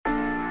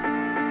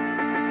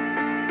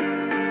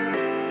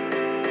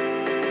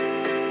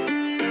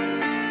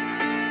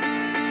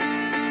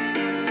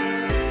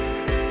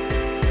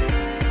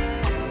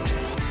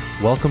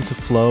Welcome to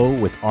Flow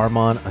with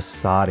Arman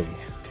Asadi.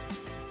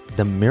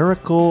 The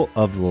miracle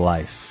of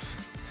life.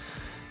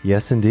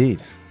 Yes,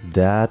 indeed.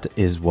 That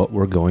is what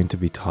we're going to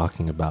be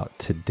talking about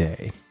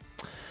today.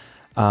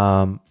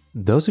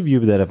 Those of you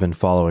that have been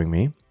following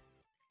me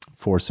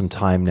for some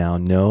time now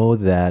know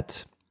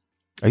that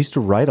I used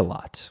to write a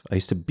lot. I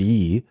used to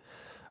be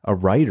a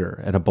writer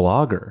and a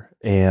blogger.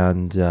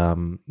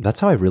 And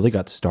that's how I really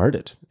got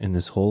started in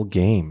this whole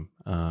game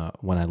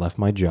when I left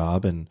my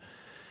job and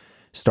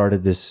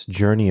started this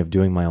journey of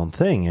doing my own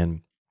thing.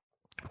 And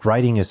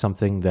writing is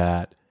something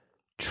that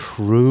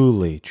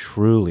truly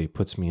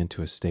puts me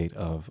into a state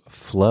of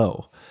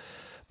flow.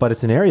 But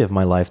it's an area of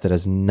my life that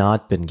has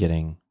not been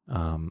getting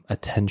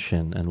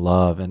attention and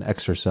love and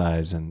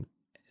exercise, and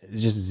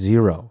just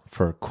zero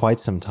for quite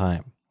some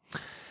time.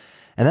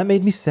 And that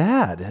made me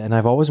sad. And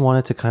I've always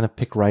wanted to kind of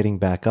pick writing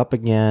back up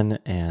again.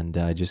 And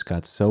I just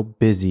got so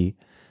busy,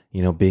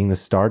 being the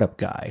startup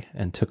guy,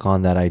 and took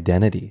on that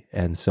identity.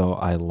 And so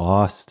I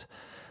lost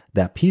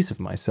that piece of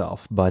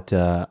myself, but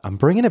I'm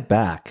bringing it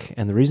back.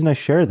 And the reason I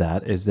share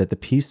that is that the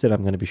piece that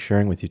I'm going to be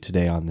sharing with you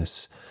today on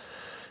this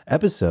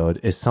episode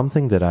is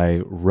something that I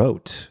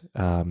wrote.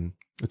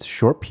 It's a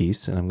short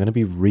piece, and I'm going to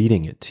be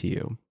reading it to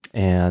you.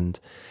 And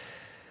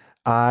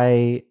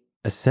I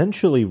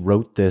essentially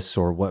wrote this,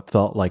 or what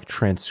felt like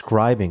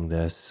transcribing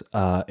this.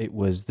 It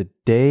was the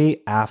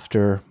day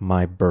after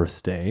my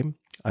birthday.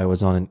 I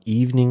was on an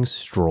evening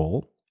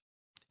stroll,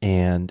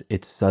 and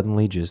it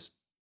suddenly just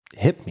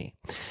hit me.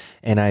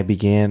 And I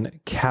began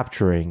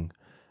capturing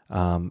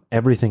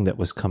everything that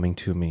was coming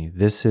to me.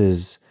 This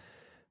is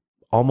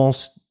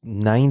almost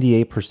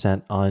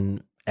 98%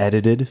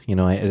 unedited.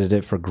 I edited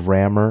it for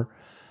grammar,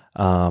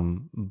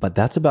 but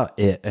that's about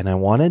it. And I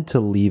wanted to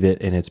leave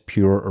it in its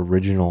pure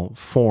original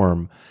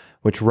form,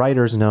 which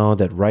writers know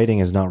that writing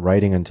is not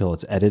writing until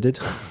it's edited.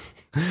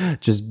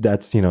 just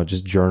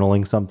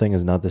journaling something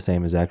is not the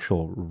same as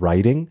actual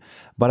writing,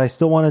 but I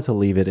still wanted to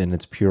leave it in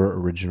its pure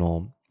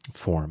original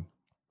form.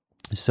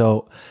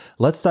 So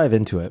let's dive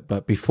into it.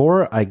 But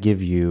before I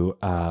give you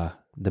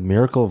the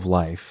miracle of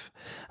life,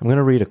 I'm going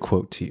to read a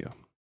quote to you,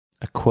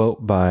 a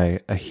quote by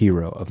a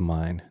hero of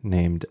mine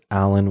named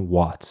Alan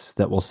Watts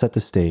that will set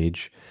the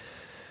stage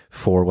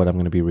for what I'm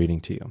going to be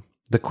reading to you.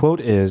 The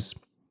quote is,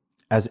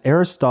 "As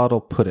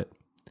Aristotle put it,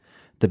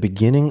 the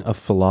beginning of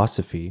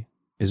philosophy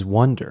is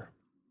wonder.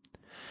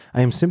 I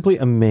am simply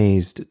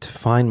amazed to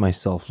find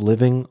myself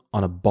living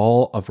on a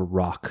ball of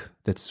rock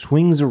that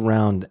swings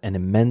around an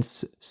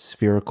immense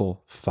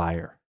spherical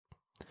fire.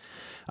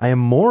 I am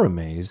more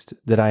amazed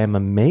that I am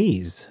a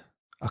maze,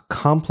 a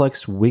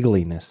complex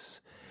wiggliness,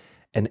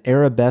 an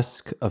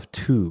arabesque of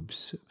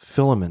tubes,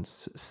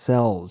 filaments,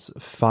 cells,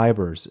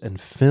 fibers,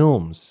 and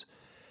films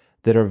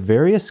that are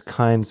various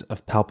kinds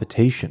of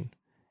palpitation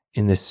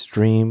in this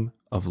stream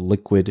of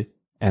liquid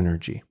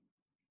energy."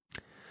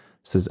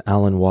 Says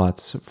Alan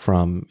Watts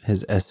from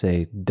his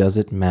essay, "Does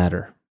It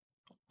Matter?"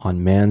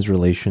 on man's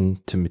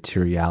relation to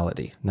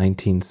materiality,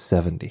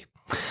 1970.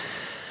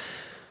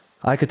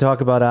 I could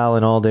talk about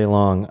Alan all day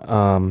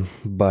long,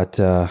 but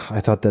I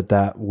thought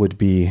that would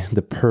be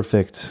the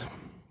perfect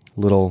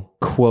little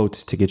quote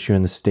to get you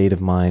in the state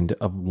of mind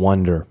of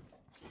wonder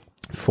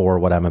for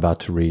what I'm about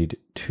to read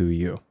to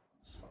you.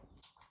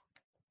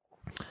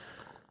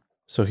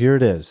 So here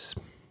it is,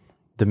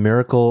 the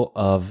miracle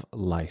of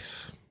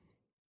life.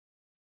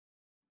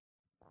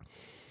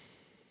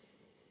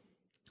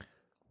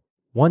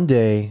 One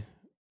day,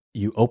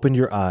 you opened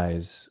your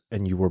eyes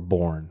and you were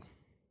born.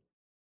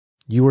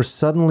 You were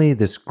suddenly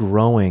this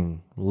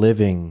growing,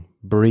 living,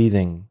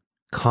 breathing,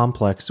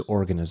 complex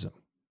organism.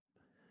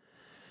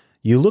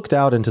 You looked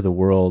out into the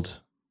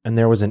world, and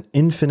there was an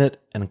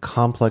infinite and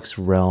complex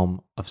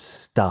realm of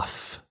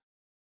stuff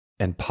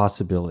and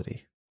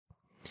possibility.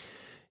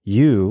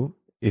 You,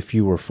 if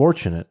you were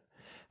fortunate,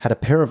 had a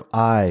pair of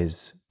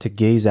eyes to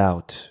gaze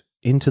out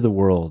into the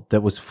world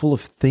that was full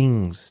of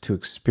things to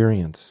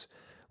experience,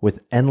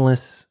 with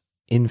endless,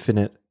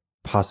 infinite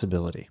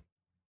possibility.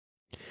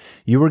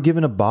 You were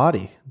given a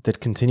body that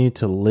continued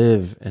to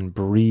live and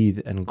breathe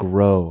and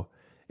grow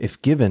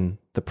if given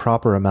the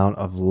proper amount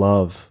of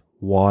love,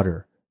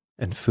 water,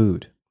 and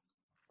food.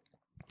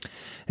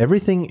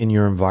 Everything in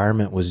your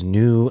environment was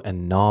new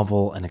and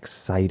novel and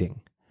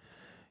exciting.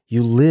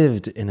 You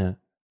lived in a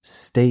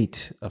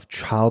state of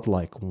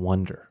childlike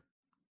wonder.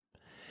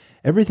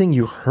 Everything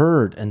you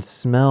heard and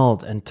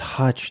smelled and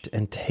touched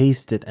and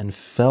tasted and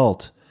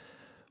felt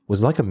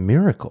was like a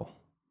miracle.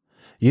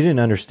 You didn't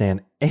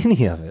understand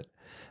any of it,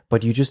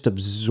 but you just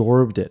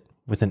absorbed it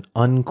with an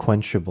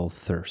unquenchable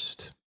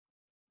thirst.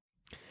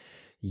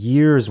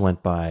 Years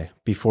went by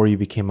before you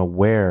became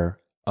aware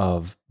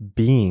of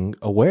being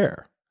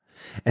aware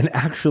and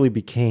actually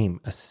became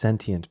a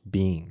sentient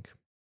being.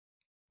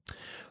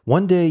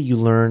 One day you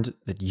learned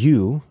that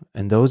you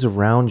and those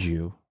around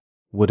you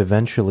would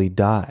eventually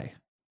die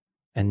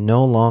and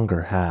no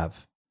longer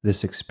have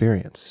this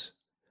experience.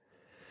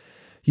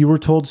 You were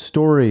told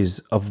stories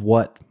of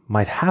what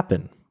might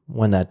happen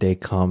when that day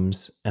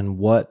comes and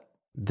what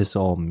this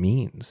all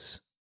means.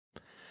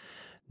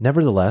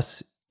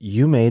 Nevertheless,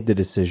 you made the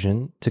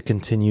decision to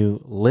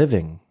continue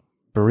living,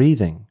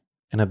 breathing,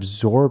 and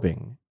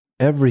absorbing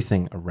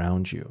everything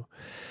around you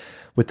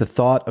with the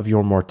thought of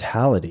your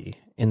mortality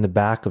in the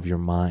back of your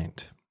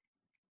mind.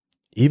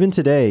 Even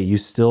today, you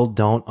still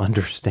don't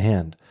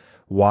understand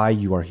why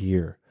you are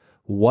here,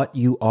 what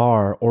you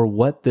are, or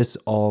what this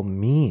all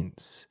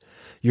means.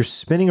 You're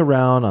spinning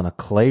around on a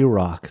clay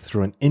rock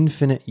through an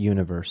infinite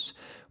universe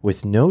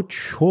with no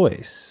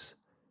choice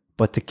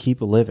but to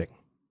keep living.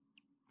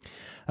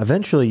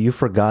 Eventually, you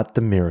forgot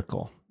the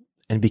miracle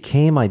and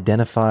became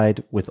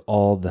identified with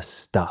all the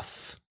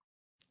stuff.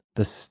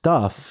 The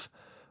stuff,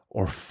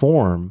 or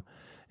form,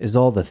 is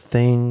all the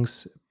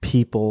things,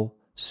 people,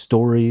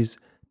 stories,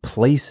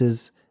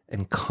 places,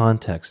 and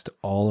context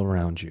all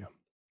around you.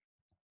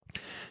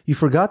 You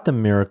forgot the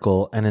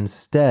miracle and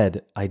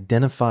instead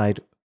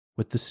identified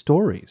with the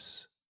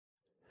stories.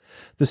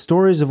 The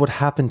stories of what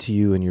happened to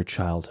you in your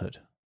childhood,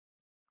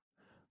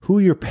 who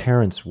your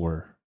parents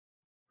were,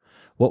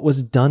 what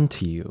was done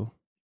to you,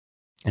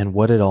 and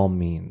what it all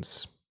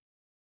means.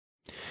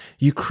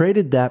 You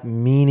created that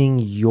meaning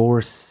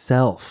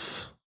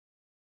yourself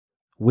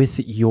with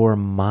your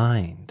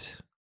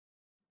mind.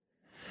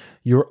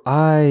 Your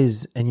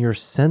eyes and your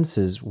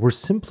senses were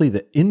simply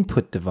the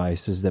input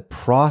devices that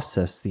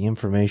processed the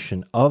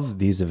information of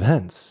these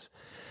events,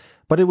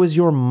 but it was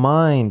your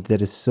mind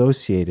that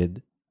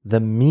associated the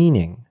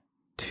meaning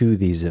to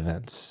these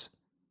events,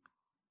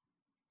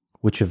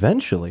 which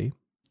eventually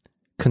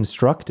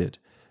constructed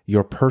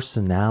your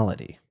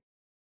personality.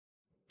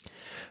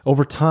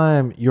 Over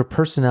time, your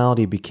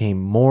personality became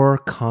more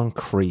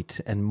concrete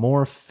and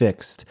more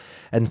fixed,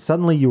 and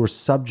suddenly you were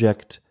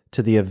subject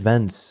to the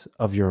events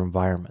of your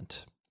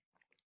environment.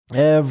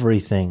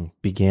 Everything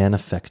began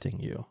affecting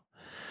you.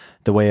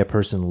 The way a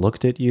person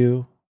looked at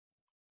you,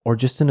 or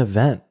just an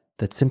event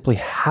that simply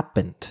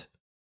happened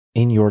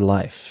in your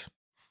life.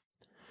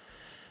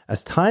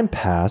 As time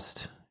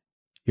passed,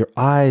 your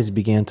eyes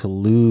began to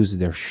lose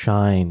their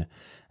shine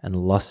and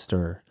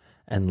luster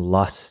and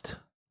lust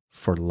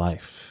for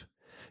life.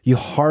 You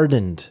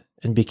hardened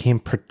and became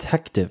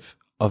protective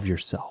of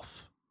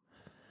yourself.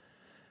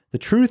 The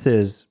truth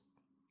is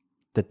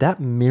that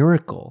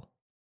miracle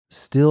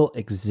still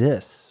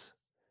exists,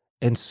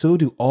 and so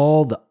do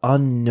all the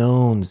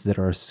unknowns that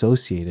are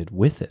associated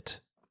with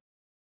it.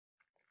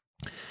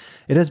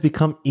 It has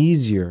become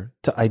easier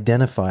to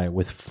identify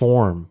with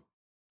form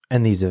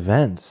and these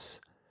events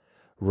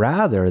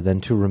rather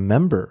than to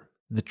remember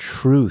the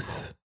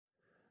truth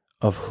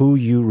of who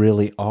you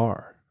really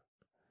are.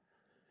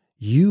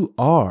 You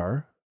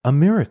are a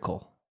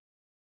miracle.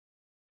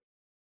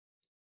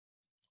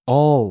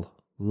 All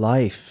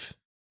life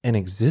and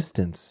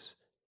existence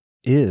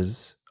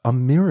is a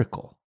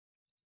miracle.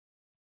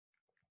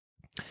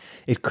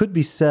 It could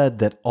be said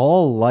that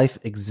all life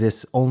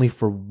exists only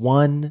for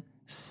one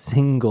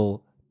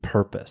single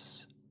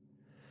purpose: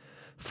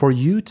 for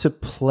you to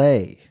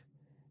play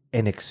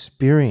and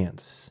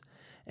experience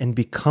and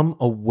become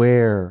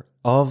aware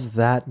of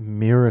that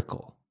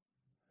miracle,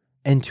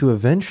 and to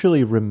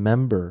eventually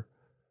remember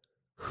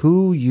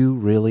who you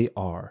really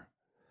are,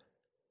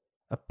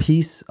 a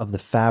piece of the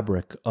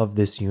fabric of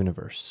this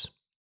universe,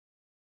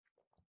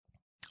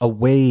 a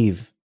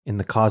wave in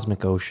the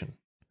cosmic ocean,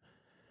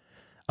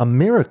 a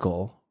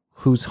miracle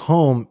whose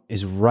home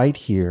is right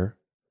here,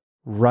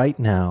 right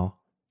now,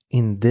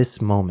 in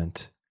this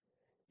moment,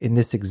 in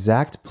this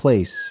exact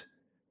place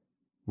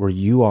where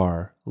you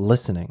are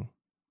listening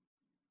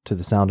to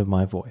the sound of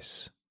my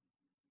voice.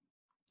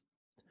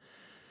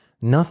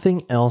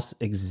 Nothing else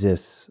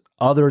exists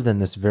other than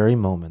this very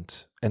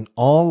moment, and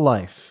all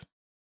life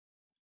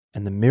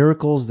and the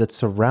miracles that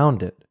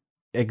surround it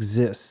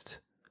exist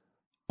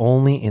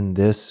only in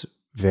this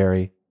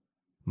very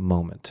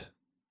moment.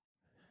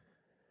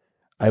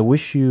 I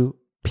wish you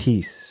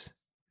peace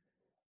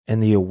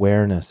and the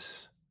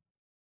awareness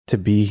to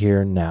be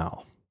here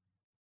now.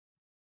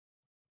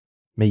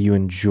 May you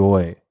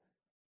enjoy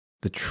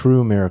the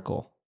true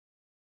miracle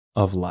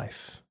of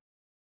life.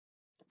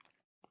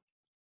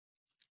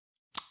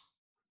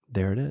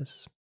 There it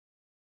is.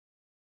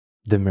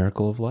 The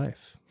miracle of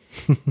life.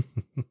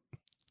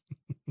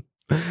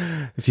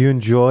 If you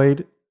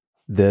enjoyed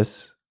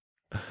this,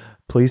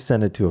 please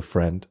send it to a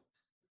friend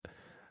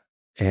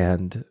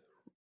and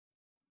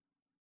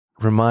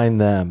remind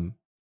them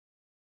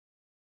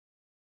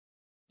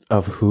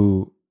of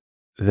who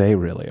they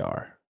really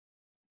are.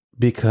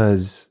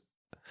 Because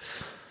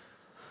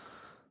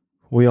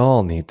we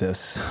all need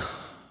this.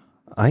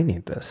 I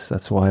need this.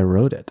 That's why I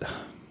wrote it.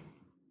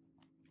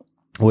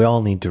 We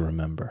all need to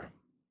remember.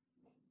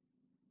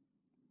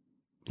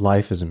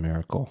 Life is a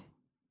miracle.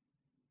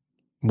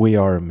 We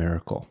are a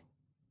miracle.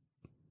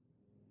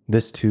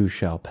 This too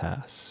shall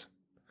pass.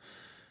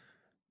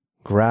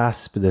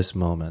 Grasp this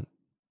moment.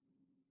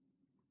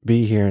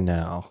 Be here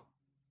now.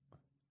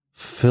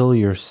 Fill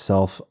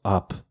yourself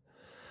up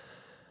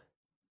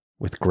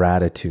with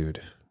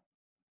gratitude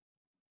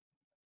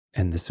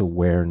and this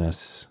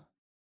awareness,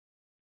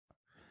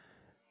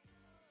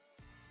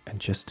 and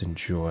just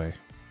enjoy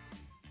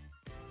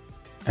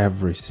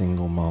every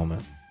single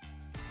moment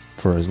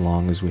for as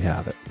long as we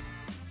have it.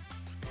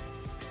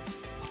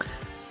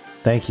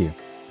 Thank you.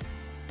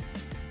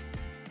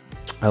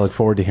 I look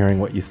forward to hearing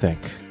what you think.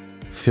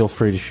 Feel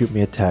free to shoot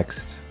me a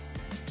text,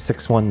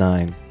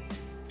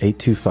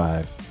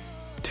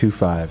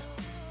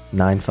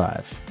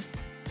 619-825-2595.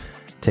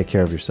 Take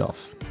care of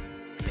yourself.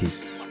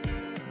 Peace.